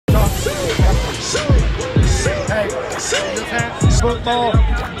football.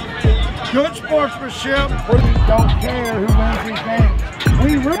 Good sportsmanship. We don't care who wins these games.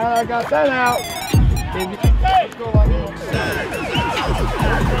 We really got that out. Let's go like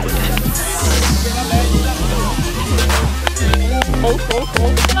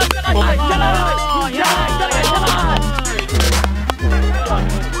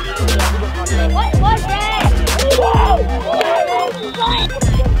What, Ray?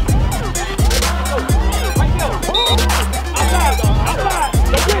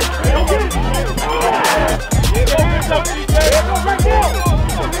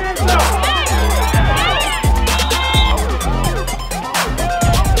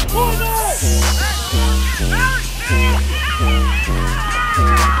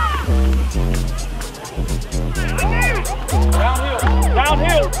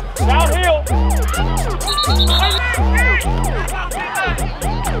 Downhill!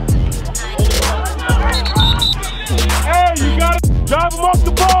 Hey, you gotta drive him off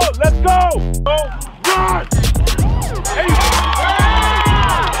the ball. Let's go! Oh, God! Hey!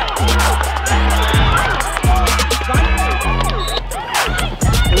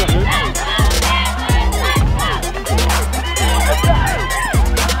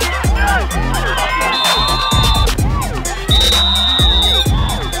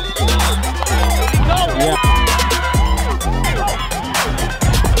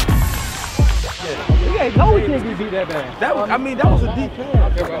 No, we can't beat that bad. That was, I mean, that was a deep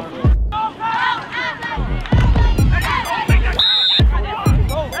pass. Okay, bro.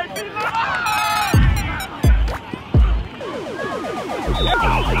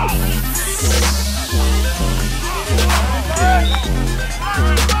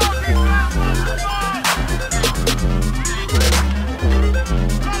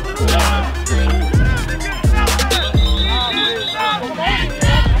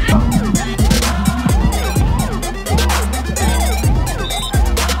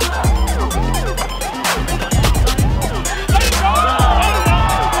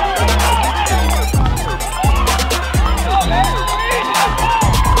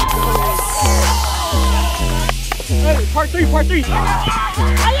 Part three. Oh!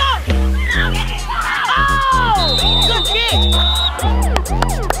 Good kick!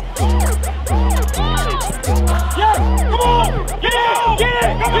 Yeah! Come on! Get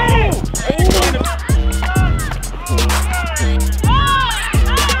it! Come on!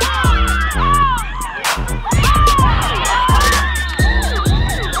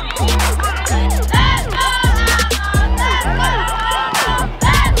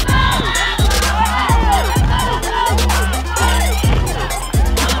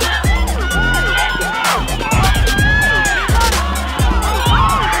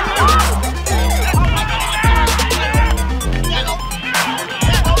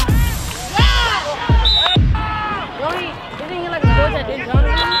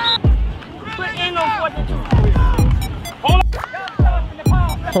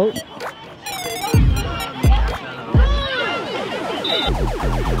 Oh.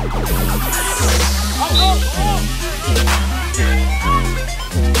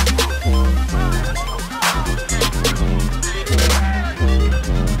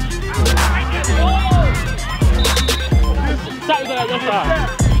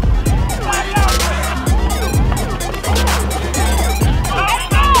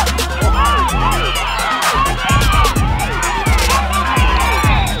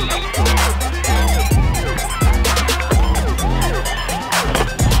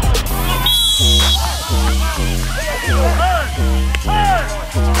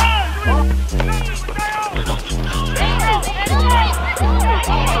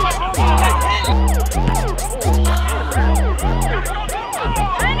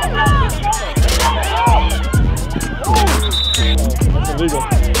 Illegal.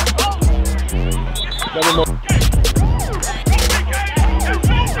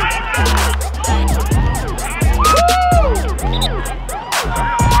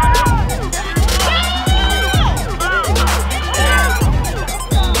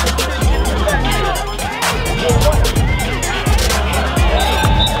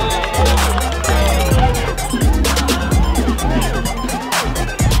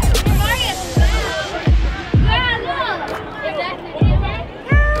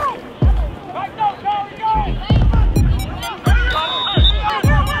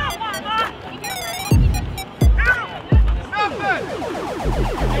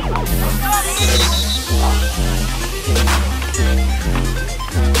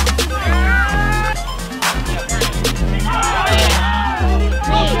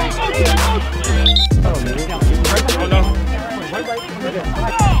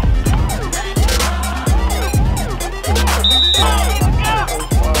 Oh!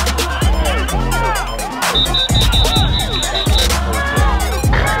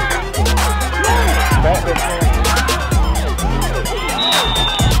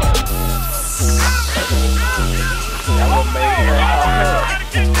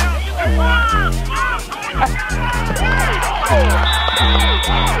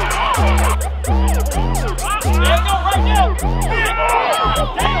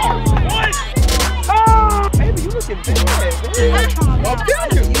 I'm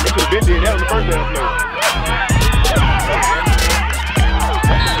telling you. You should have been there. That was the first damn play.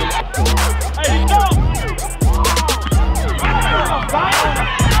 Hey, stop!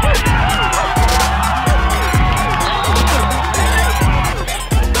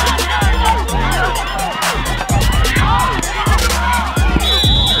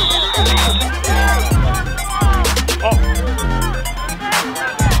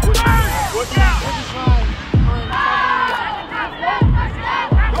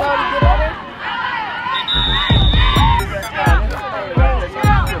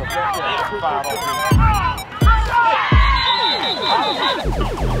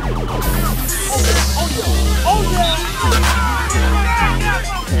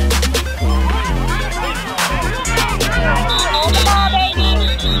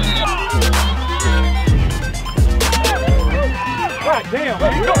 Damn,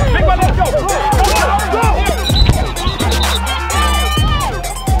 man. Go. Big one, let's go. Go.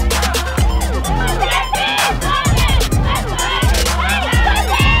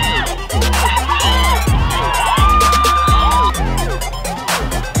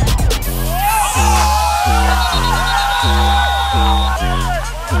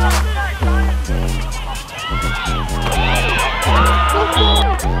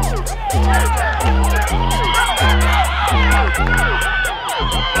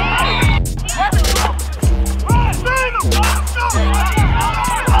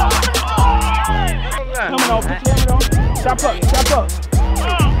 Stop up, stop up.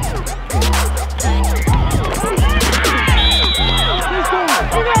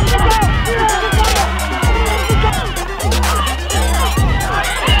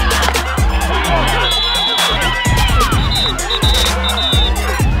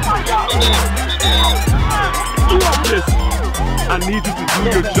 I need you to do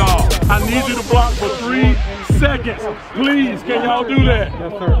your job. I need you to block for 3 seconds. Please, can y'all do that?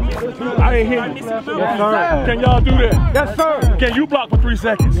 Yes, sir. I ain't hear you. Yes, sir. Can y'all do that? Yes, sir. Can you block for 3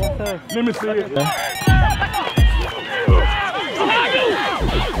 seconds? Yes, sir. Let me see it.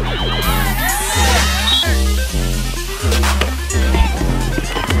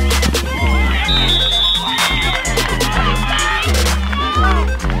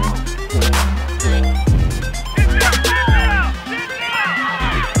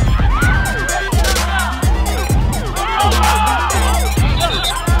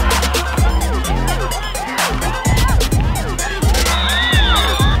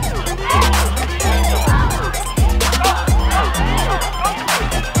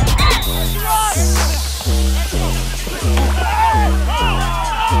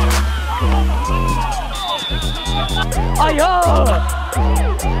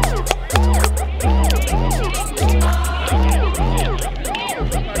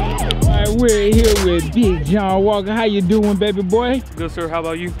 We're here with Big John Walker. How you doing, baby boy? Good, sir. How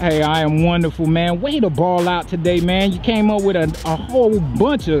about you? Hey, I am wonderful, man. Way to ball out today, man. You came up with a whole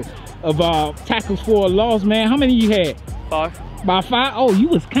bunch of tackles for a loss, man. How many you had? 5. By 5? Oh, you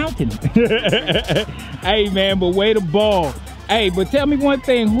was counting. Hey, man, but way to ball. Hey, but tell me one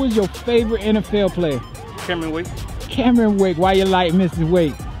thing. Who is your favorite NFL player? Cameron Wake. Cameron Wake. Why you like Mr.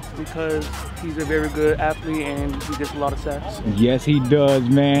 Wake? Because he's a very good athlete and he gets a lot of sacks. Yes, he does,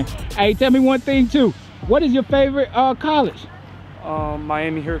 man. Hey, tell me one thing, too. What is your favorite college?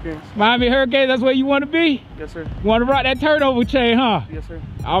 Miami Hurricanes. Miami Hurricanes, that's where you want to be? Yes, sir. You want to rock that turnover chain, huh? Yes, sir.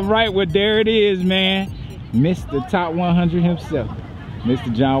 All right, well, there it is, man. Mr. Top 100 himself,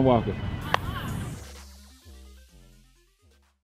 Mr. John Walker.